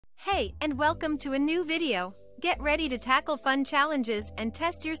Hey, and welcome to a new video. Get ready to tackle fun challenges and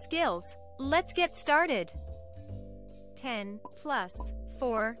test your skills. Let's get started. 10 plus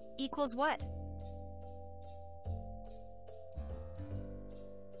 4 equals what?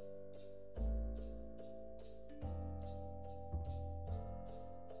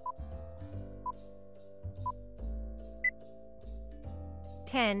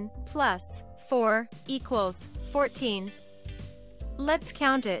 Ten plus 4 equals 14. Let's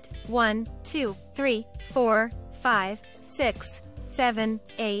count it. 1, 2, 3, 4, 5, 6, 7,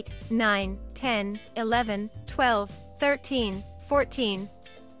 8, 9, 10, 11, 12, 13, 14.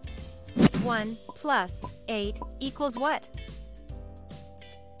 1 plus 8 equals what?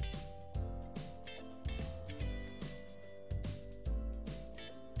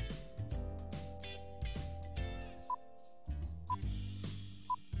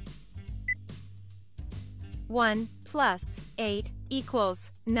 One plus 8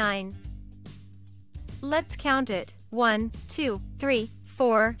 equals 9. Let's count it. 1, 2, 3,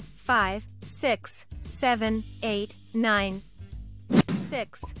 4, 5, 6, 7, 8, 9.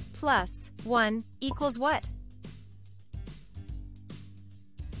 6 plus 1 equals what?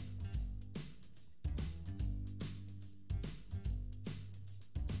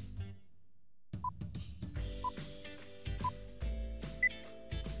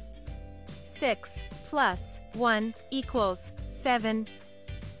 Six plus 1 equals 7.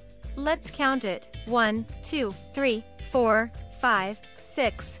 Let's count it. 1, 2, 3, 4, 5,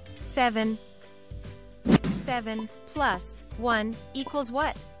 6, 7. 7 plus 1 equals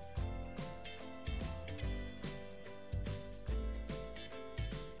what?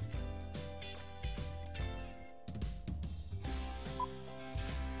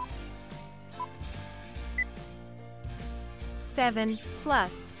 Seven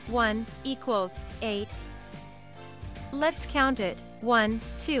plus 1 equals 8. Let's count it. 1,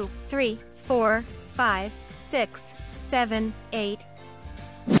 2, 3, 4, 5, 6, 7, 8.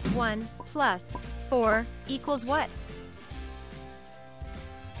 1 plus 4 equals what?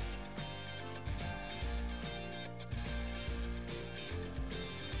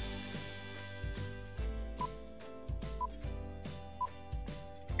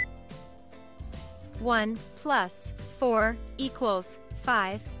 One plus 4 equals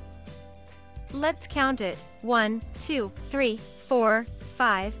 5. Let's count it. 1, 2, 3, 4,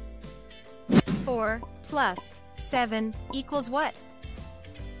 5. 4 plus 7 equals what?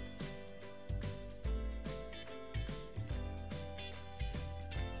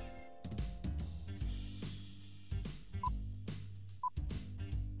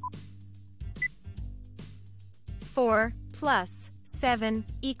 Four plus 7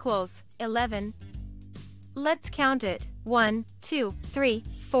 equals 11. Let's count it. 1, 2, 3,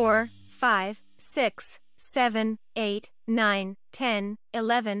 4, 5, 6, 7, 8, 9, 10,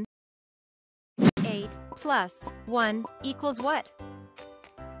 11. 8 plus 1 equals what?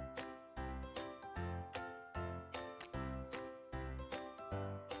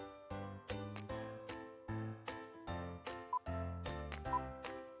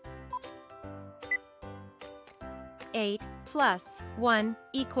 Eight plus 1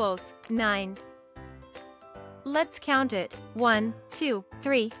 equals 9. Let's count it. 1, 2,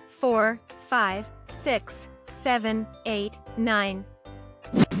 3, 4, 5, 6, 7, 8, 9.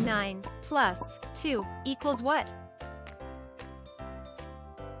 9 plus 2 equals what?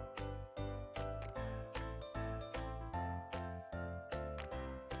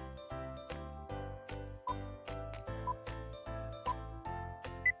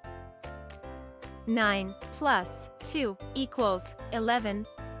 Nine plus 2 equals 11.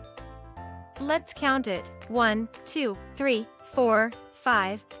 Let's count it. 1, 2, 3, 4,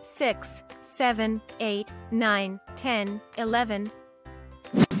 5, 6, 7, 8, 9, 10, 11.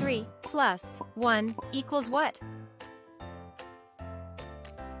 3 plus 1 equals what?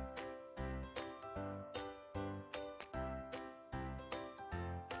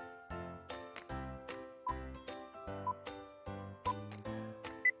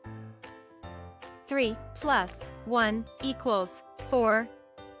 Three plus 1 equals 4.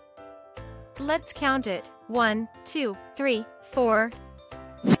 Let's count it. 1, 2, 3, 4.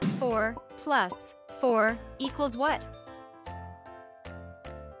 4 plus 4 equals what?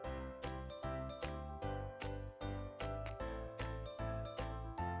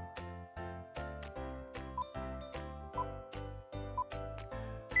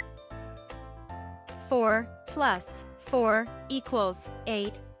 Four plus 4 equals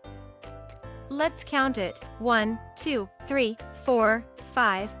 8. Let's count it. 1, 2, 3, 4,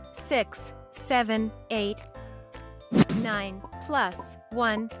 5, 6, 7, 8. 9 plus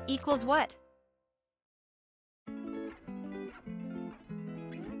 1 equals what?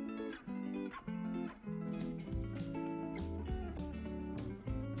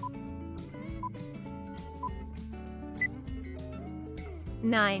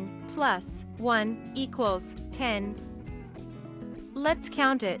 9 plus 1 equals 10. Let's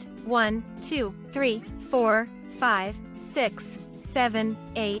count it. 1, 2, 3, 4, 5, 6, 7,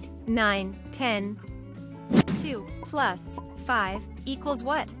 8, 9, 10. 2 plus 5 equals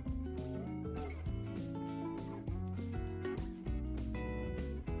what?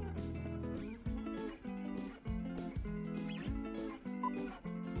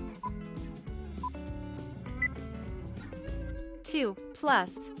 Two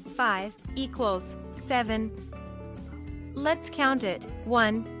plus 5 equals 7. Let's count it.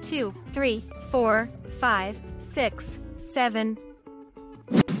 1, 2, 3, 4, 5, 6, 7.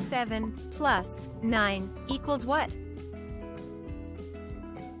 7 plus 9 equals what?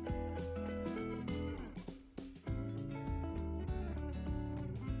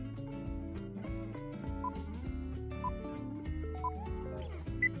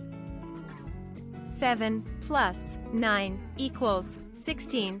 Seven plus 9 equals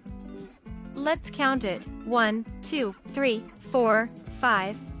 16. Let's count it. 1, 2, 3, 4,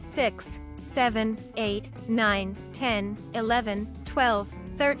 5, 6, 7, 8, 9, 10, 11, 12,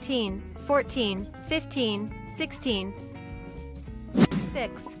 13, 14, 15, 16.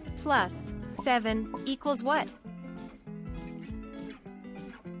 6 plus 7 equals what?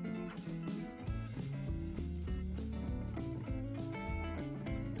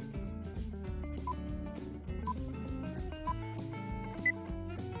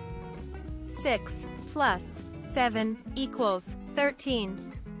 Six plus 7 equals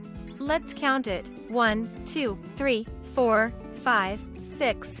 13. Let's count it. 1, 2, 3, 4, 5,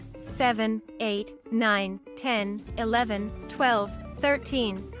 6, 7, 8, 9, 10, 11, 12,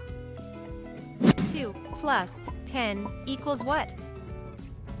 13. 2 plus 10 equals what?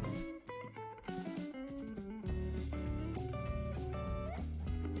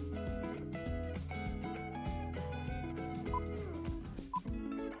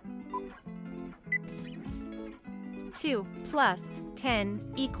 Two plus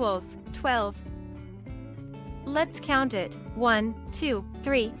 10 equals 12. Let's count it. 1, 2,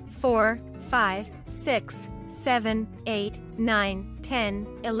 3, 4, 5, 6, 7, 8, 9, 10,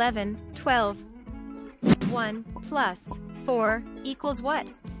 11, 12. 1 plus 4 equals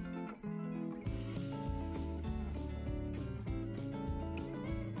what?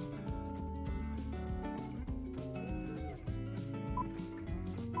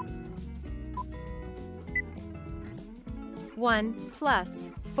 One plus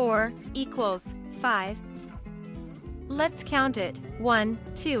 4 equals 5. Let's count it. 1,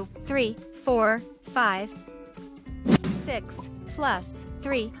 2, 3, 4, 5. 6 plus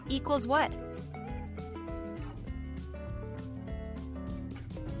 3 equals what?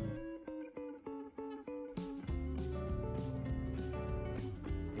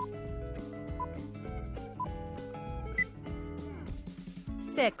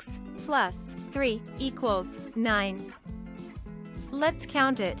 Six plus 3 equals 9. Let's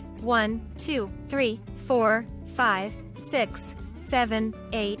count it. 1, 2, 3, 4, 5, 6, 7,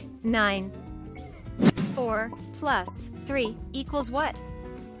 8, 9. 4 plus 3 equals what?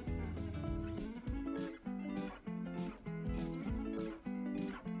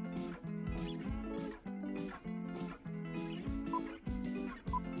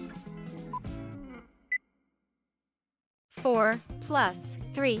 Four plus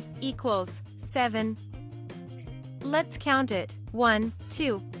 3 equals 7. Let's count it. 1,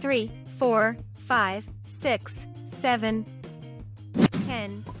 2, 3, 4, 5, 6, 7.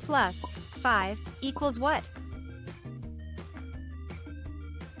 10 plus 5 equals what?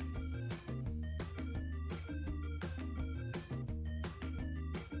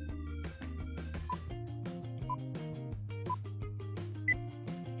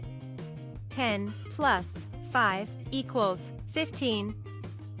 Ten plus 5 equals 15.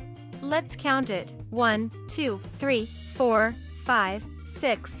 Let's count it. 1, 2, 3, 4, 5,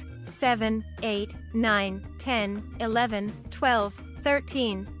 6, 7, 8, 9, 10, 11, 12,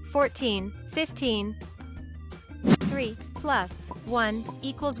 13, 14, 15. 3 plus 1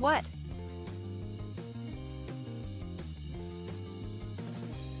 equals what?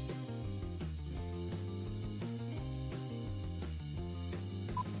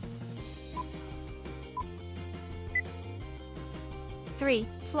 Three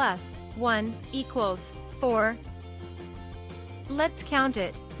plus 1 equals 4. Let's count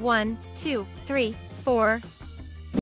it. 1, 2, 3, 4,